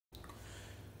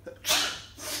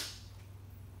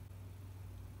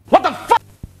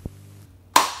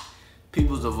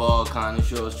Peoples of all kind of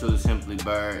shows, truly simply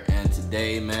Bird, and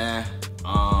today, man,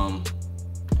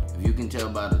 if you can tell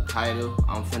by the title,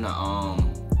 I'm finna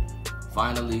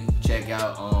finally check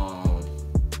out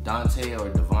Dante or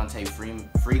Devontae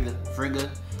Friga.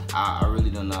 I really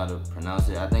don't know how to pronounce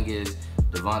it. I think it's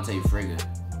Devontae Friga.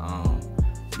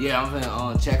 Yeah, I'm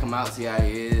finna check him out, see how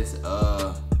he is.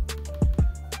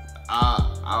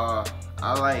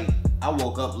 I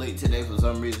woke up late today for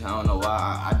some reason. I don't know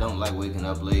why. I don't like waking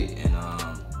up late, and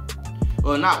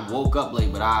well, not woke up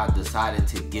late, but I decided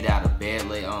to get out of bed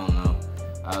late. I don't know.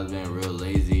 I was being real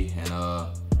lazy, and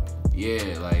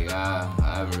yeah, like I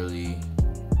haven't really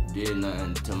did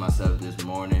nothing to myself this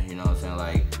morning. You know what I'm saying?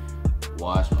 Like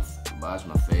wash my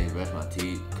face, brush my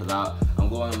teeth, cause I'm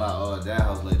going to my dad's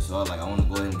house later, so I want to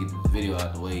go ahead and get the video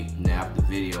out the way. And then after the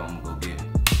video, I'm gonna go get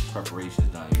preparations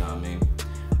done. You know what I mean?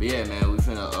 But yeah, man, we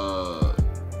finna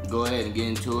go ahead and get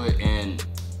into it. And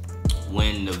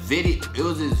when the video, it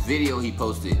was this video he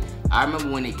posted. I remember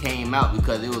when it came out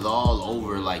because it was all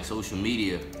over like social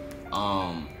media.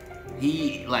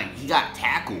 He got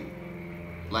tackled,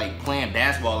 like playing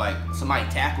basketball, like somebody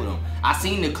tackled him. I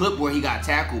seen the clip where he got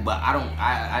tackled, but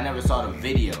I never saw the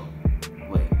video.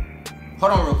 Wait,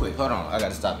 hold on real quick, hold on. I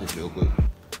gotta stop this real quick.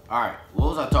 All right, what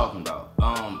was I talking about?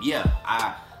 Yeah,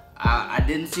 I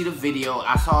didn't see the video.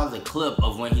 I saw the clip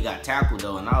of when he got tackled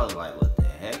though, and I was like, what the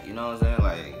heck? You know what I'm saying?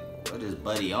 Like, what is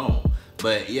Buddy on?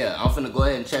 But yeah, I'm finna go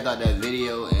ahead and check out that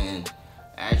video and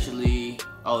actually,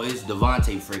 oh, it's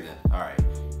Devontae Friga. All right,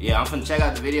 yeah, I'm finna check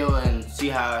out the video and see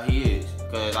how he is,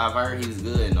 cause I've heard he's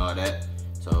good and all that.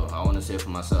 So I want to see it for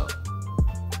myself.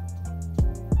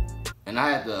 And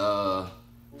I had to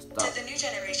stop. To the new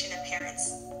generation of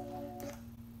parents.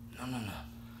 No.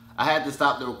 I had to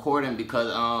stop the recording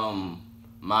because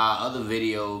my other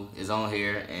video is on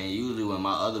here, and usually when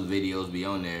my other videos be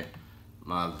on there,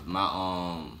 my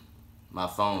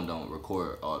phone don't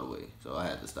record all the way, so I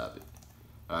had to stop it.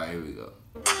 All right, here we go.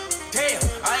 Damn,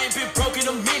 I ain't been broke in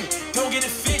a minute. Don't get it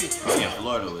fitted. Yeah,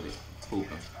 Florida with it,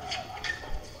 hooping.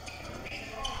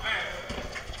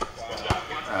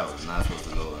 That was not supposed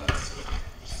to go in.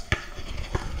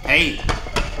 Hey.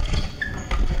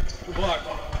 Good block.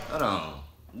 Hold on.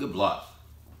 Good block.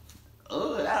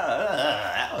 Oh,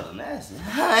 that was nasty.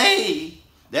 Hey,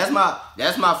 that's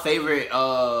my favorite.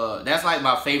 That's like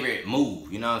my favorite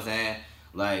move. You know what I'm saying?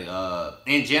 Like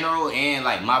in general, and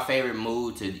like my favorite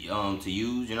move to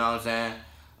use. You know what I'm saying?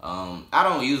 I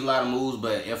don't use a lot of moves,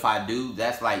 but if I do,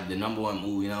 that's like the #1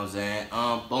 move. You know what I'm saying?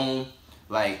 Boom.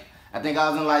 Like I think I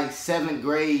was in like 7th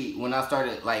grade when I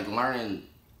started like learning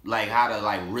like how to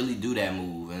like really do that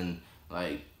move, and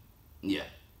like yeah.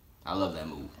 I love that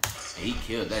move. And he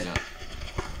killed that jump.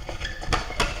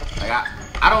 Like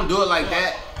I don't do it like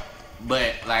that,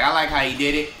 but like I like how he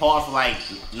did it. Paused for like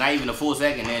not even a full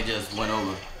second, then just went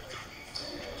over.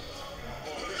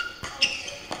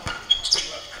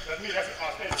 That's me. That's it.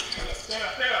 Stand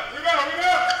up. Rebound.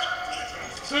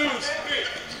 Twos. Pick.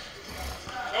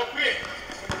 No pick.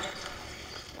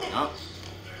 Yup.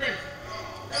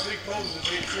 That big pose is a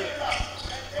big trick.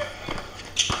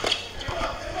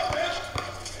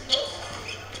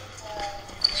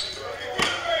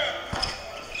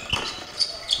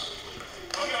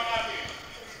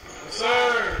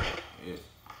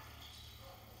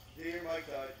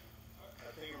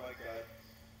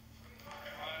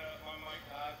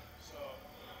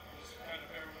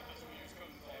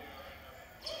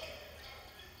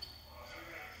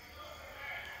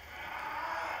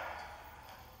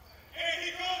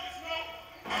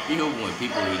 He hooping with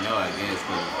people he know, I guess.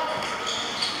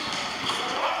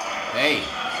 Hey,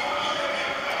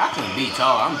 I can be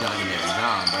tall. I'm dunking every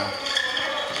time, bro.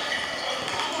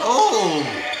 Oh,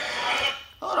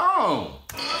 hold on.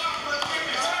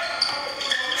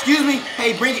 Excuse me.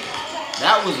 Hey, bring it.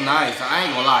 That was nice. I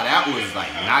ain't gonna lie. That was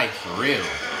like nice for real.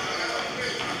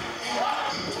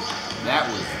 That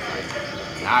was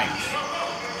like nice.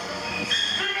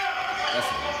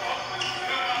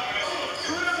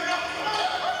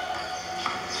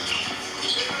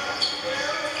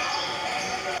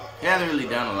 He hasn't really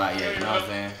done a lot yet, you know what I'm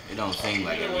saying? It don't seem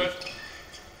like it. Well,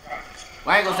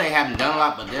 I ain't gonna say he hasn't done a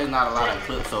lot, but there's not a lot of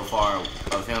clips so far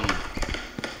of him.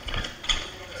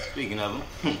 Speaking of him.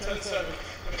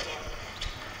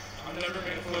 I've never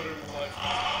made a floater in my life.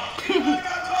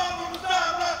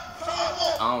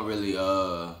 I don't really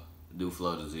do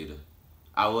floaters either.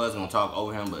 I was gonna talk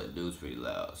over him, but dude's pretty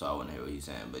loud, so I wouldn't hear what he's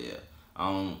saying. But yeah,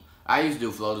 I used to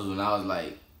do floaters when I was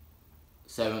like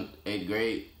 7th, 8th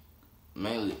grade.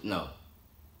 Mainly, no.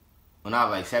 When I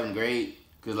was like 7th grade,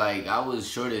 cause like I was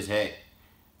short as heck,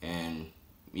 and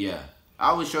yeah,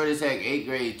 I was short as heck 8th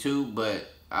grade too, but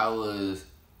I was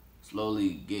slowly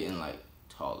getting like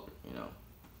taller, you know.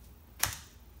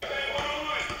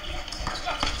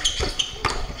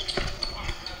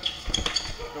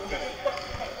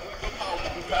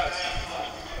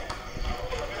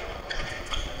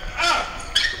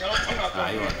 Nah,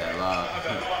 you want that lob.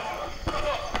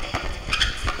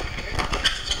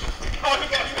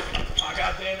 I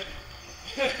got damn it.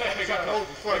 I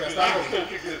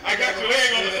got your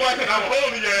leg on the front and I'm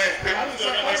holding your ass.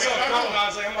 I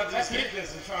was like, I'm about to just keep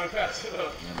this and try and pass it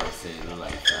up.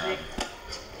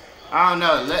 I don't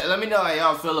know. Let me know how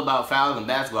y'all feel about fouls in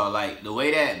basketball. Like, the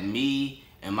way that me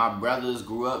and my brothers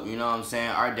grew up, you know what I'm saying?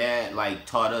 Our dad, like,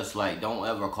 taught us, like, don't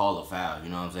ever call a foul, you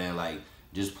know what I'm saying? Like,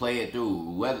 just play it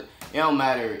through. Whether it don't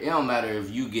matter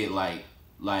if you get, like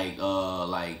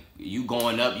you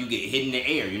going up, you get hit in the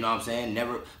air, you know what I'm saying?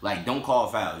 Never, like, don't call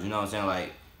fouls, you know what I'm saying?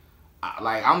 Like,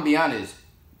 I'm gonna be honest.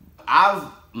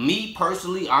 Me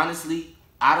personally, honestly,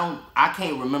 I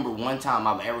can't remember one time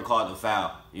I've ever called a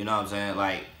foul, you know what I'm saying?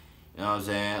 Like, you know what I'm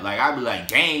saying? Like, I'd be like,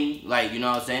 dang, like, you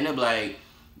know what I'm saying?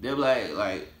 They'll be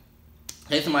like,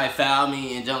 hey, somebody foul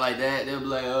me and jump like that. They'll be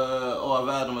like, oh, I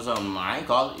fouled them or something. I ain't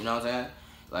called it, you know what I'm saying?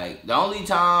 Like, the only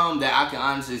time that I can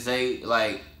honestly say,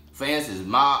 like, for instance,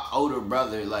 my older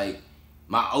brother, like,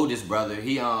 my oldest brother,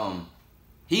 he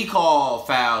called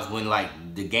fouls when, like,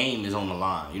 the game is on the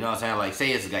line. You know what I'm saying? Like,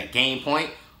 say it's like game point,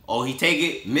 or he take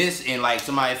it, miss, and, like,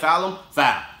 somebody foul him,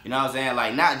 foul. You know what I'm saying?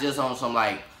 Like, not just on some,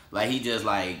 like he just,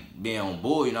 like, being on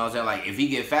bull, you know what I'm saying? Like, if he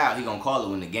get fouled, he gonna call it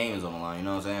when the game is on the line, you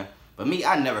know what I'm saying? But me,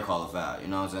 I never call a foul, you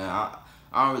know what I'm saying? I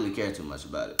don't really care too much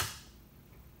about it.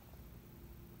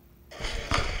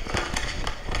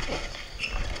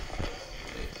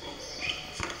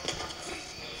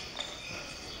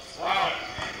 Wow.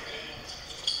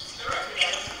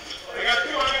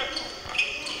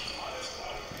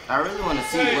 I really want to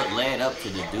see what led up to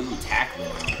the dude tackling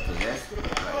him, because that's,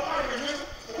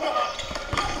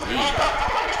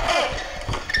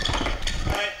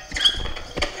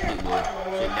 like,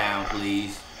 sit down,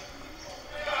 please.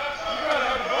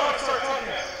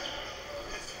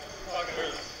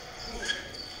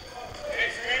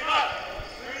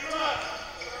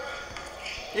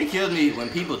 It kills me when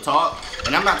people talk,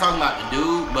 and I'm not talking about the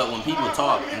dude, but when people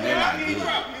talk and they're not good.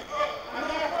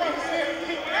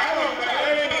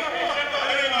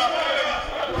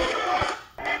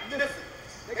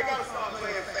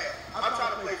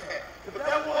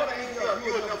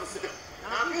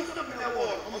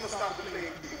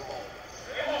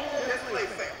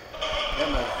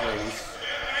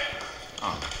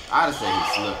 I'd have said he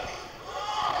slipped.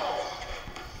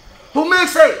 Who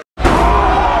mixed it?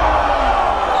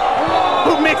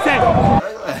 Who mixed it?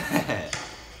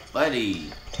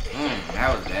 Buddy,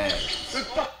 that was bad. You know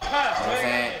what I'm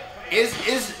saying?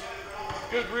 It's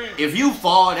if you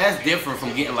fall, that's different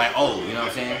from getting like, oh, you know what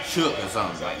I'm saying, shook or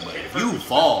something. Like, but if you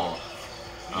fall,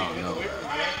 I don't know.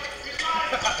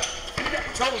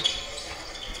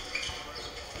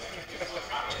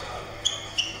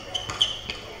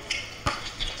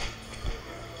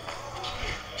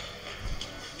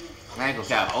 I ain't gonna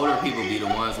cap. Older people be the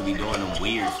ones who be doing them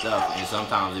weird stuff, and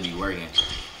sometimes it be working.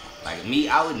 Like me,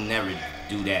 I would never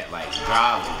do that. Like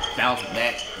drive, bounce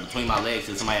back between my legs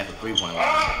till somebody at the 3-point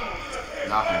line.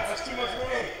 Knock him. That's too much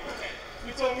room.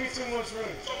 You told me too much room.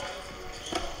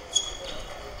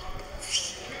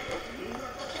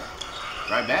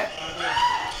 Right back.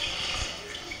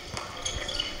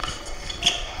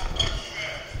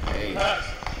 Hey.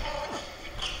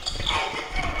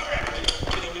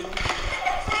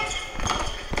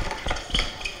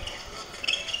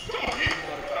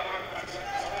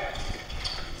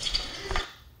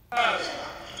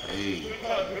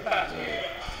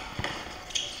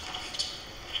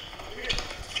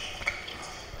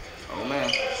 Oh man.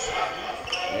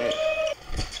 Yeah.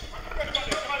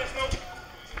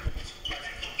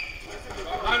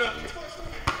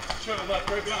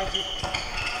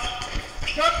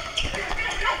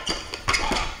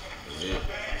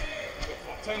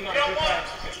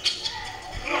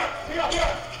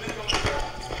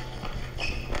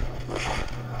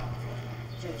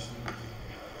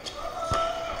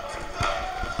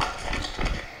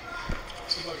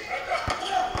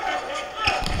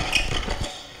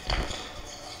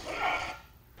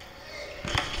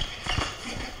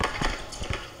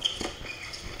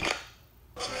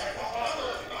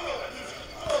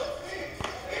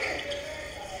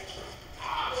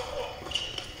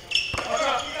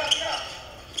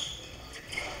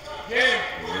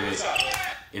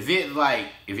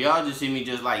 If y'all just see me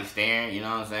just like staring, you know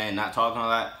what I'm saying, not talking a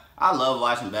lot, I love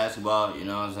watching basketball, you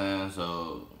know what I'm saying,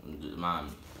 so just mind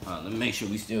me. Let me make sure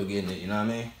we still getting it, you know what I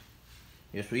mean?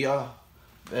 Yes, we are.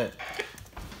 Bet.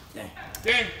 Dang.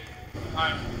 Game. All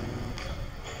right.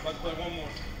 About to play one more.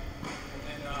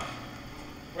 And then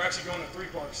we're actually going to 3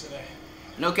 parks today.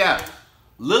 No cap.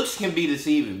 Looks can be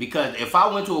deceiving because if I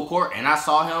went to a court and I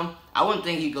saw him, I wouldn't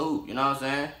think he could hoop. You know what I'm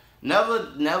saying?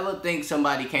 Never think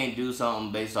somebody can't do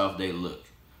something based off their look.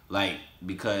 Like,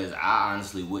 because I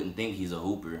honestly wouldn't think he's a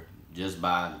hooper just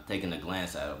by taking a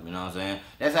glance at him. You know what I'm saying?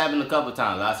 That's happened a couple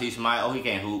times. I see somebody, oh, he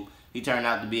can't hoop. He turned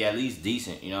out to be at least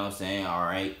decent. You know what I'm saying? All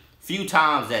right. Few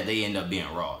times that they end up being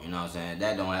raw. You know what I'm saying?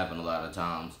 That don't happen a lot of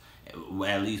times.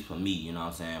 At least for me. You know what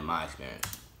I'm saying? My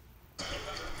experience.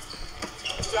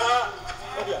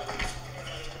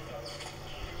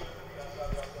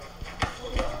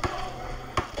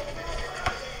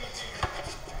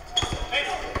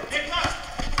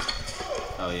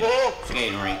 Oh yeah,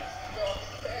 skating rink.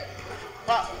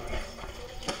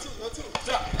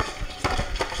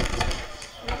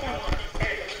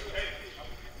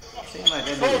 Seems like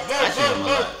that dude touching him a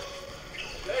lot.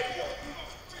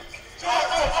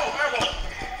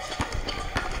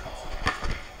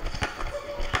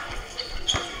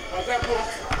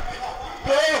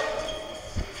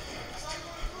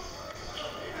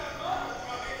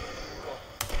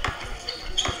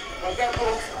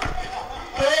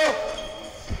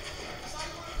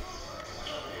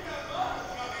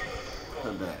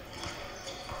 Put back.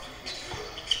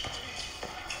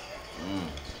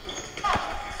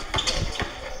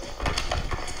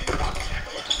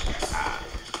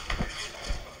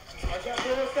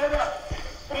 Stand up.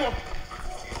 Come on.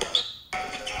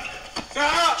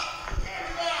 Stand up.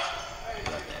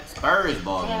 Got that Spurs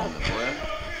ball movement, boy.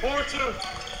 4-2.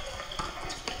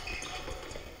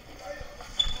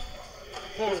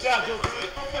 4 down. Ooh.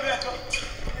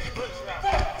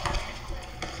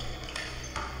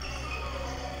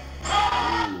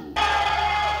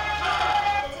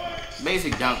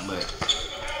 Basic dunk, but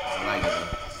I like it though.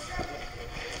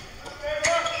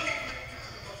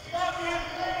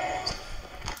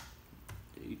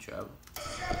 Did he travel? I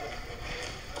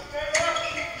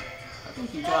think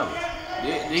he traveled.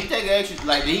 Did he take an extra,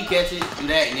 like, did he catch it, do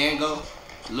that, and then go?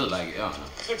 Look like it, I don't know.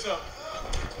 6 up.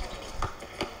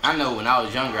 I know when I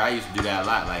was younger, I used to do that a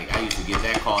lot. Like, I used to get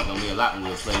that called on me a lot when we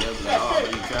were playing. They would be like, oh,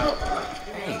 you travel? Like,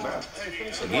 dang, bro.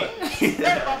 Again?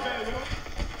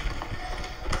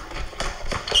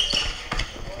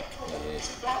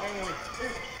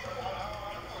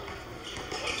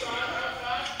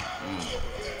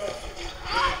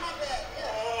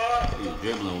 He was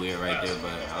dribbling weird right there,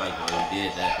 but I like the way he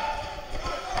did that.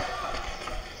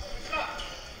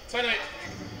 10-8.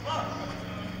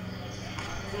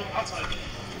 Outside.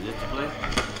 Is this the play?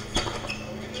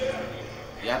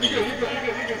 Yeah, I think You're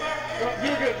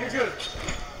good. You're good.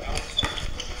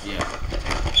 yeah.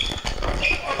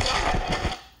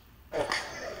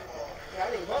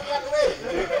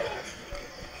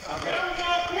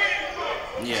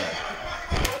 Yeah.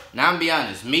 Now I'm gonna be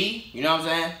honest, me, you know what I'm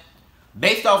saying?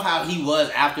 Based off how he was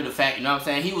after the fact, you know what I'm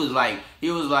saying? He was like,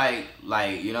 you know what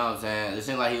I'm saying? It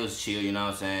seemed like he was chill, you know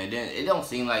what I'm saying? It don't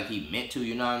seem like he meant to,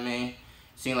 you know what I mean? It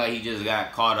seemed like he just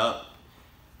got caught up.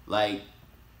 Like,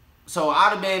 so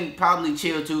I'd have been probably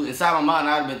chill too. Inside my mind,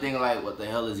 I'd have been thinking like, what the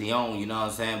hell is he on, you know what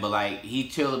I'm saying? But like, he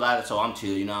chill about it, so I'm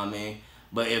chill, you know what I mean?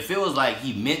 But if it was like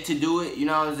he meant to do it, you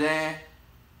know what I'm saying?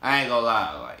 I ain't gonna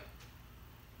lie, like,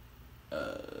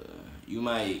 you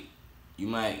might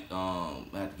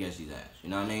have to catch these ass. You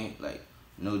know what I mean? Like,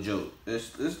 no joke.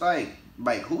 It's like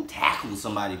who tackles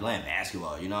somebody playing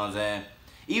basketball? You know what I'm saying?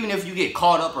 Even if you get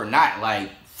caught up or not,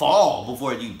 like, fall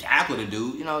before you tackle the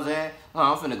dude. You know what I'm saying?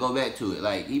 Oh, I'm finna go back to it.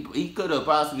 Like, he could have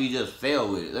possibly just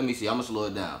failed with it. Let me see. I'm gonna slow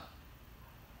it down.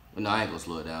 But no, I ain't gonna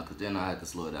slow it down, because then I have to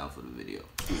slow it down for the video.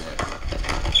 See that?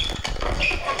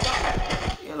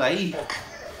 Yeah, like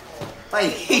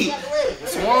he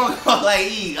swung, like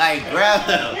he grabbed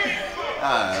him.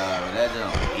 That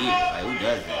don't eat. Like, who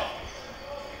does that?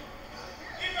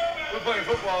 We're playing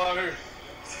football out here.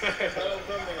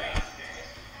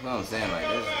 You know what I'm saying? Like,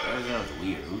 that's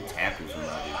weird. Who tackles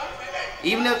somebody?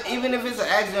 Even if it's an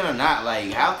accident or not,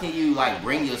 like, how can you like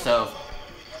bring yourself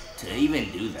to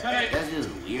even do that? Like, that's just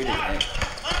weird as heck.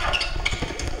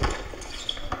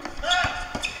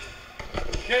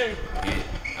 Okay. Yeah.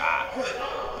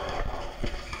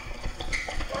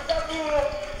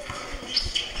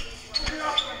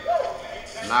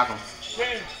 Knock him.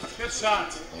 Game. Good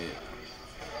shot. Yeah.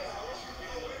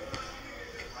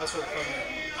 That's what it's from.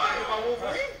 I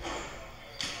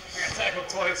got tackled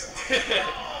twice.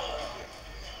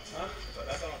 Huh?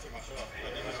 That's why I don't take my shirt off.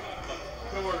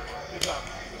 Good work. Good job.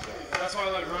 That's why I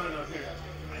like running up here.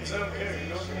 Because I don't care, you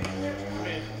know? I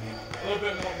mean, a little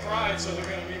bit more pride, so they're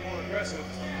going to be more aggressive.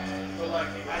 But like,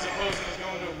 as opposed to just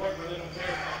going to a park where they don't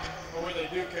care, or where they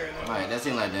do care. And Alright, that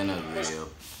seemed like the end of the video.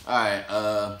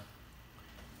 Alright,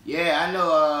 yeah, I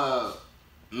know,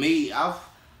 me,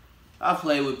 I've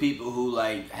played with people who,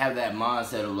 like, have that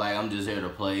mindset of, like, I'm just here to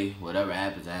play. Whatever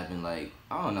happens, happen. Like,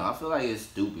 I don't know. I feel like it's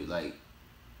stupid. Like,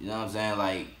 you know what I'm saying?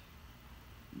 Like,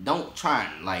 don't try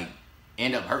and, like,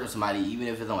 end up hurting somebody, even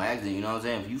if it's on accident. You know what I'm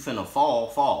saying? If you finna fall,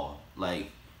 fall.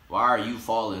 Like, why are you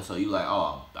falling? So you like,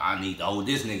 oh, I need to hold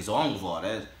this nigga so I don't fall.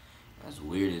 That's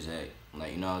weird as heck.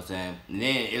 Like, you know what I'm saying? And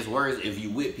then it's worse if you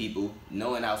with people,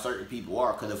 knowing how certain people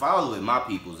are. Because if I was with my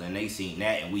peoples and they seen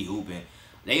that and we hooping,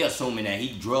 they assuming that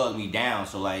he drugged me down.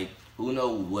 So, like, who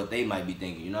knows what they might be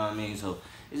thinking, you know what I mean? So,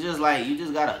 it's just like, you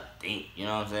just gotta think, you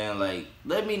know what I'm saying? Like,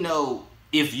 let me know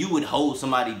if you would hold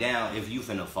somebody down if you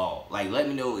finna fall. Like, let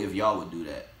me know if y'all would do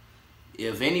that.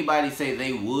 If anybody say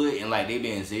they would and, like, they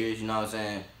being serious, you know what I'm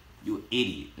saying? You an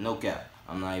idiot. No cap.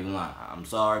 I'm not even lying. I'm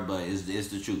sorry, but it's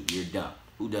the truth. You're dumb.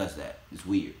 Who does that? It's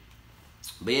weird.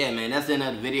 But yeah, man, that's the end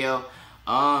of the video.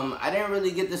 I didn't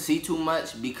really get to see too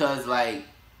much because, like,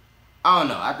 I don't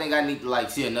know. I think I need to, like,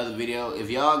 see another video.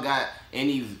 If y'all got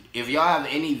any, if y'all have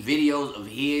any videos of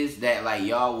his that, like,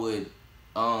 y'all would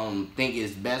think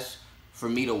is best for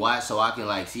me to watch so I can,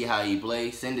 like, see how he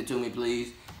plays, send it to me,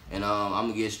 please. And I'm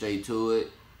gonna get straight to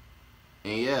it.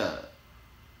 And yeah,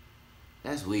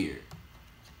 that's weird.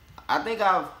 I think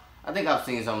I've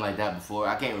seen something like that before.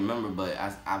 I can't remember, but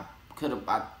I could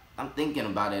have. I'm thinking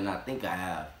about it, and I think I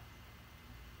have.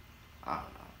 I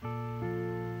don't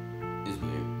know. It's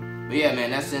weird. But yeah,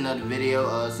 man, that's another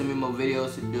video. Send me more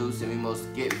videos to do. Send me more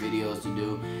skit videos to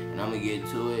do, and I'm gonna get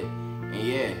to it. And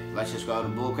yeah, like, subscribe to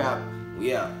Bullcop.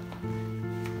 We out.